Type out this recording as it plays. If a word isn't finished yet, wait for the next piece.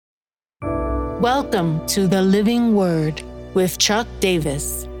Welcome to the Living Word with Chuck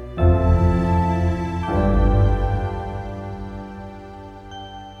Davis.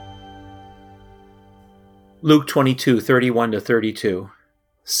 Luke 22:31-32.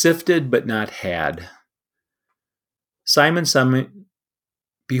 Sifted but not had. Simon,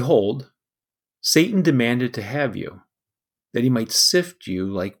 behold, Satan demanded to have you, that he might sift you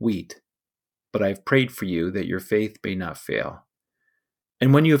like wheat. But I have prayed for you that your faith may not fail.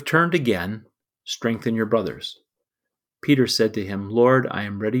 And when you have turned again, strengthen your brothers. Peter said to him, Lord, I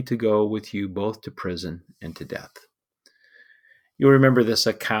am ready to go with you both to prison and to death. You'll remember this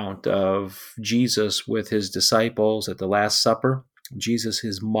account of Jesus with his disciples at the Last Supper. Jesus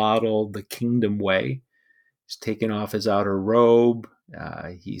has modeled the kingdom way. He's taken off his outer robe.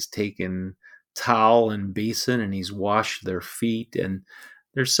 He's taken towel and basin and he's washed their feet. And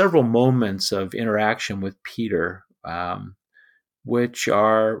there's several moments of interaction with Peter, which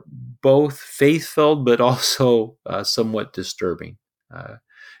are both faith-filled but also somewhat disturbing.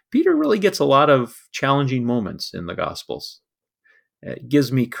 Peter really gets a lot of challenging moments in the Gospels. It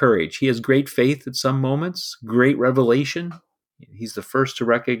gives me courage. He has great faith at some moments, great revelation. He's the first to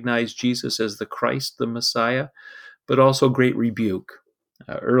recognize Jesus as the Christ, the Messiah, but also great rebuke.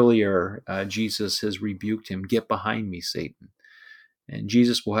 Earlier, Jesus has rebuked him, "Get behind me, Satan." And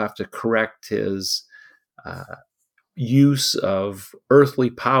Jesus will have to correct his use of earthly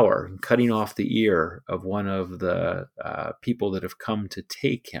power, cutting off the ear of one of the people that have come to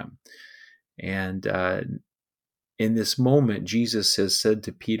take him. And in this moment, Jesus has said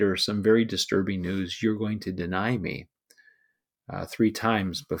to Peter some very disturbing news. You're going to deny me 3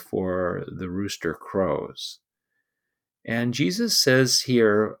 times before the rooster crows. And Jesus says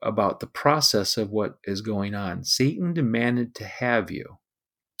here about the process of what is going on. Satan demanded to have you.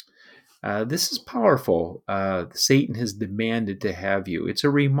 This is powerful. Satan has demanded to have you. It's a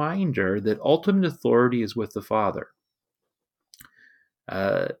reminder that ultimate authority is with the Father.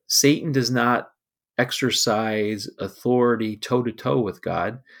 Satan does not exercise authority toe-to-toe with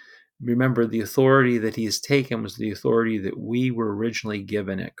God. Remember, the authority that he has taken was the authority that we were originally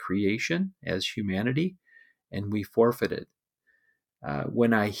given at creation as humanity, and we forfeited.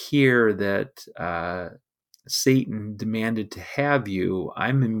 When I hear that Satan demanded to have you,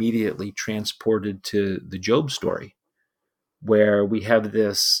 I'm immediately transported to the Job story, where we have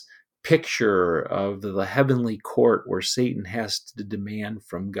this picture of the heavenly court where Satan has to demand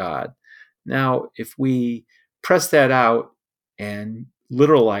from God. Now, if we press that out and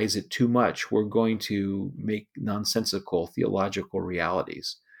literalize it too much, we're going to make nonsensical theological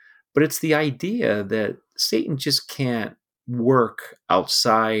realities. But it's the idea that Satan just can't work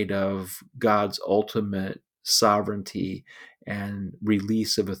outside of God's ultimate sovereignty and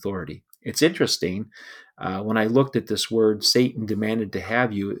release of authority. It's interesting. When I looked at this word, Satan demanded to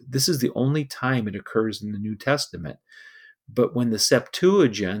have you, this is the only time it occurs in the New Testament. But when the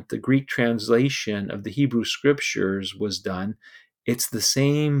Septuagint, the Greek translation of the Hebrew Scriptures, was done, it's the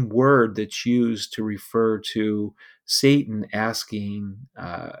same word that's used to refer to Satan asking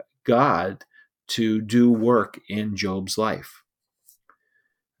God to do work in Job's life.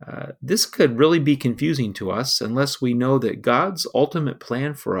 This could really be confusing to us unless we know that God's ultimate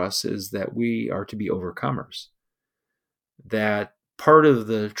plan for us is that we are to be overcomers. That part of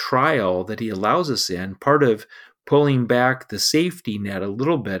the trial that he allows us in, part of pulling back the safety net a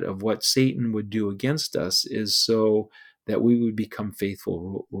little bit of what Satan would do against us, is so that we would become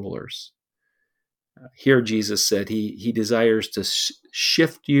faithful rulers. Here Jesus said he desires to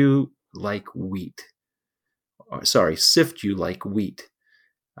sift you like wheat.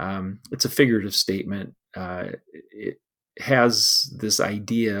 It's a figurative statement. It has this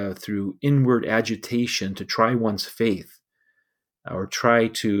idea through inward agitation to try one's faith or try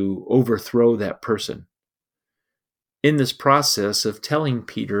to overthrow that person. In this process of telling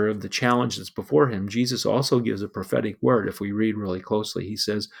Peter of the challenge that's before him, Jesus also gives a prophetic word. If we read really closely, he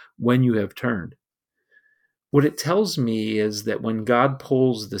says, when you have turned. What it tells me is that when God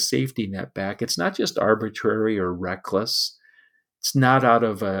pulls the safety net back, it's not just arbitrary or reckless. It's not out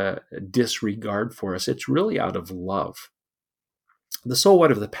of a disregard for us. It's really out of love. The so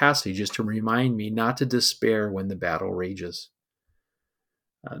what of the passage is to remind me not to despair when the battle rages.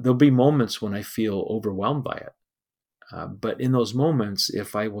 There'll be moments when I feel overwhelmed by it. But in those moments,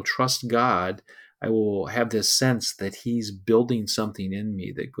 if I will trust God, I will have this sense that he's building something in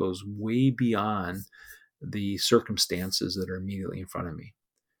me that goes way beyond the circumstances that are immediately in front of me.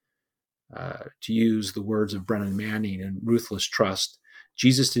 To use the words of Brennan Manning in Ruthless Trust,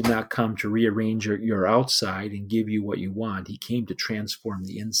 Jesus did not come to rearrange your outside and give you what you want. He came to transform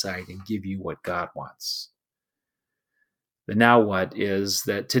the inside and give you what God wants. The now what is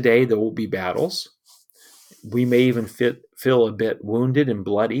that today there will be battles. We may even feel a bit wounded and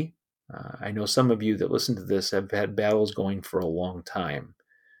bloody. I know some of you that listen to this have had battles going for a long time.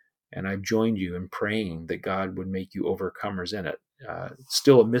 And I've joined you in praying that God would make you overcomers in it. It's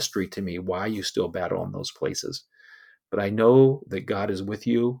still a mystery to me why you still battle in those places. But I know that God is with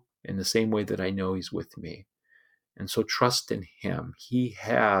you in the same way that I know He's with me. And so trust in Him. He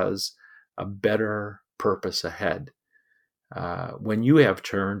has a better purpose ahead. When you have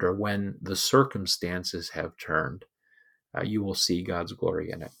turned, or when the circumstances have turned, you will see God's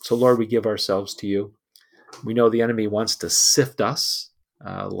glory in it. So, Lord, we give ourselves to you. We know the enemy wants to sift us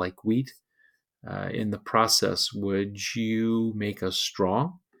like wheat. In the process, would you make us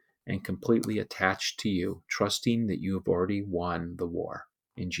strong and completely attached to you, trusting that you have already won the war?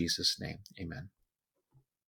 In Jesus' name, amen.